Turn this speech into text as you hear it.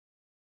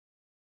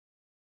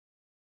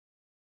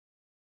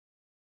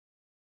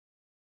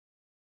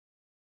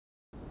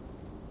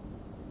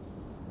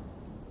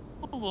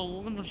Hello,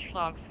 welcome to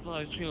Fox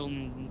Fly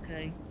Channel,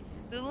 okay?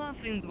 There's a lot of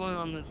things going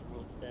on in this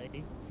world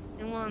today,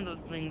 and one of those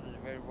things is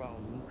very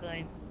wrong,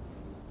 okay?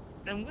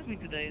 And with me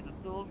today is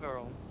a little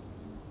girl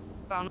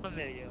found a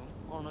video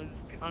on a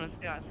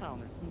Scott's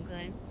helmet,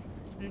 okay?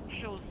 And it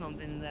shows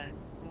something that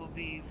will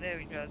be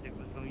very tragic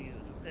for some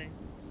users, okay?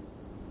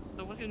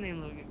 So what's your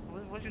name, Logan?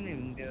 What's your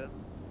name, girl?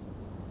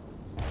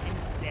 I'm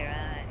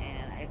Sarah,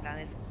 and I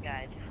found this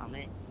guy's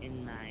helmet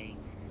in my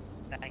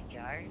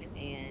backyard,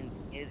 and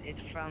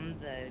it's from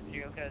the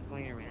serial killer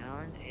going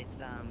around.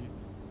 It's a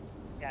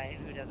guy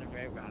who does a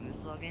Red Robin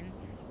slogan,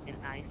 and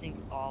I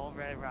think all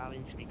Red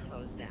Robin should be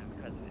closed down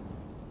because of it.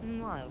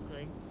 Why,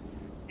 okay?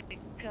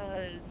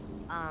 Because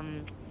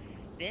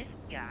this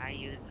guy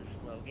used the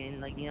slogan,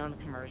 like, you know, in the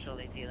commercial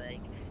they say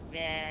like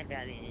Red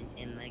Robin,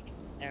 and like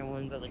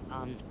everyone goes like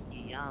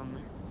yum,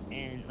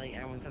 and like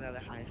everyone comes out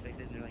of their high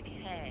spaces and they're like,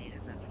 hey,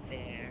 that's not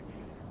fair.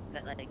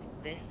 But like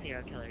this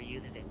serial killer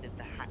uses it just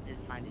to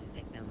find his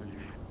victim when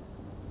they're hot.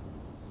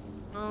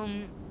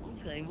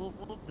 Okay,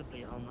 we'll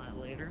debate on that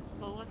later,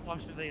 but let's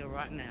watch the video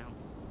right now.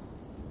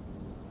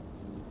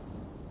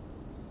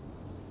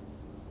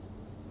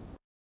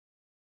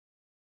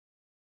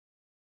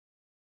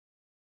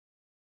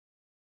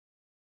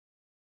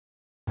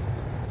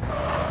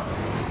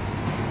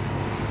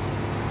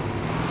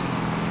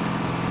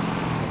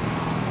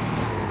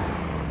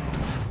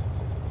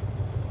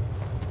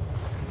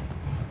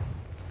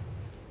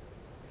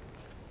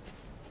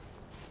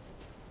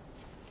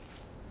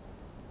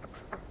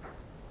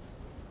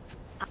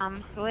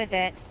 Who is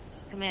it?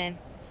 Come in.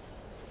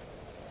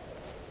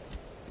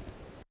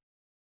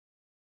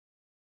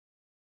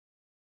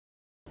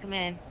 Come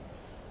in.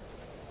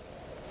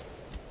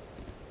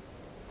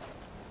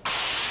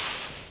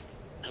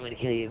 I'm gonna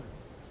kill you.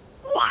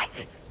 What?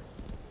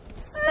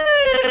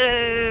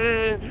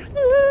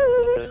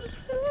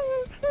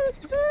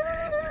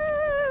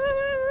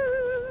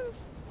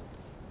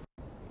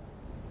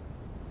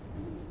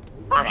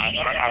 Oh my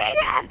god, oh my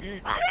god,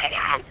 oh my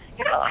god,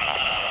 get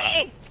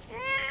away!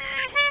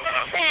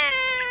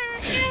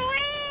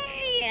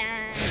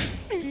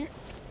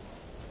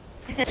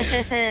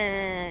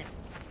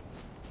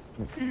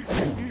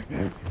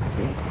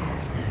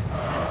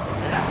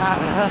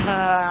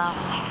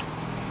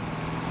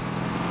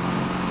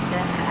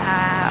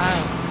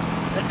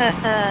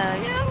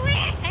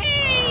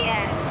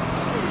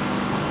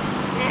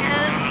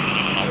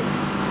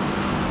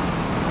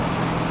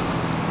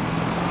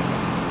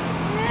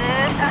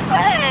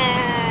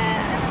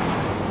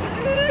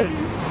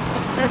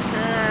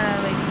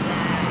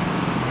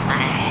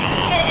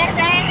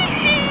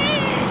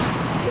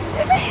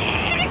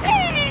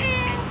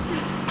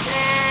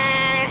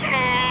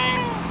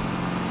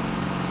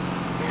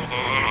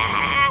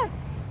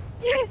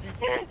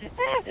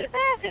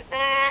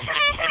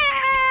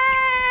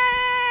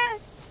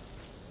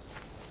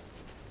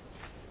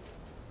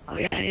 Oh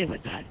yeah, I need my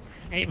dad.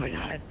 I need my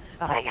dad.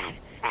 Oh my god.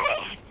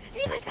 I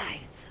need my die.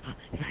 Oh,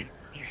 fine.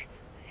 Here.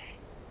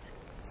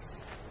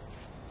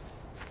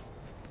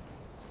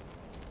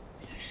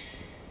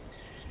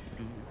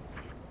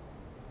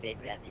 Big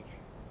rabbit.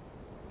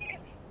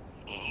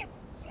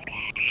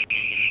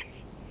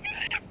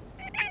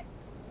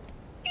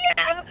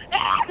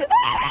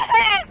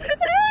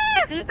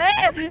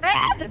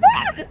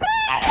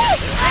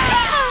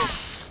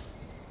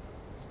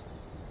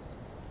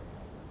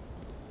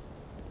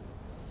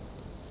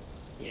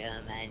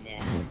 Yeah, man.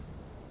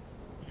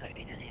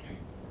 Sorry, not even.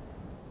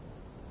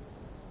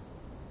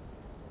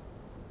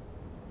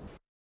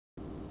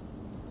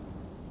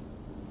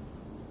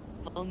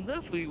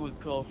 Definitely would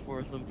call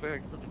for some very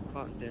explicit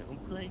content,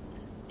 okay?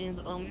 And,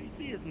 if you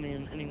see this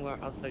man anywhere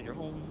outside your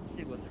home,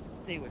 stay away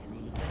from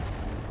him,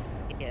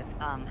 okay? Yes,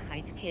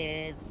 hide your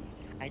kids,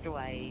 hide your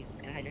wife,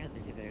 and hide your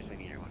husband if there's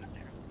maybe everyone up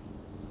there.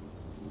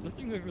 I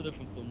think I heard that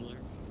from somewhere.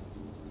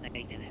 Like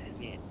I did it,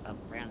 yeah, up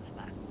around the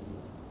spot.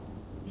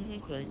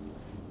 Okay.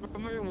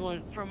 From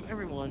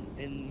everyone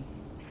in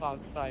Fox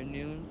 5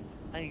 News,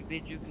 I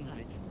bid you good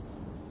night.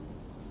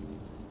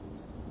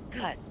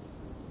 Cut.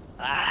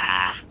 Ah!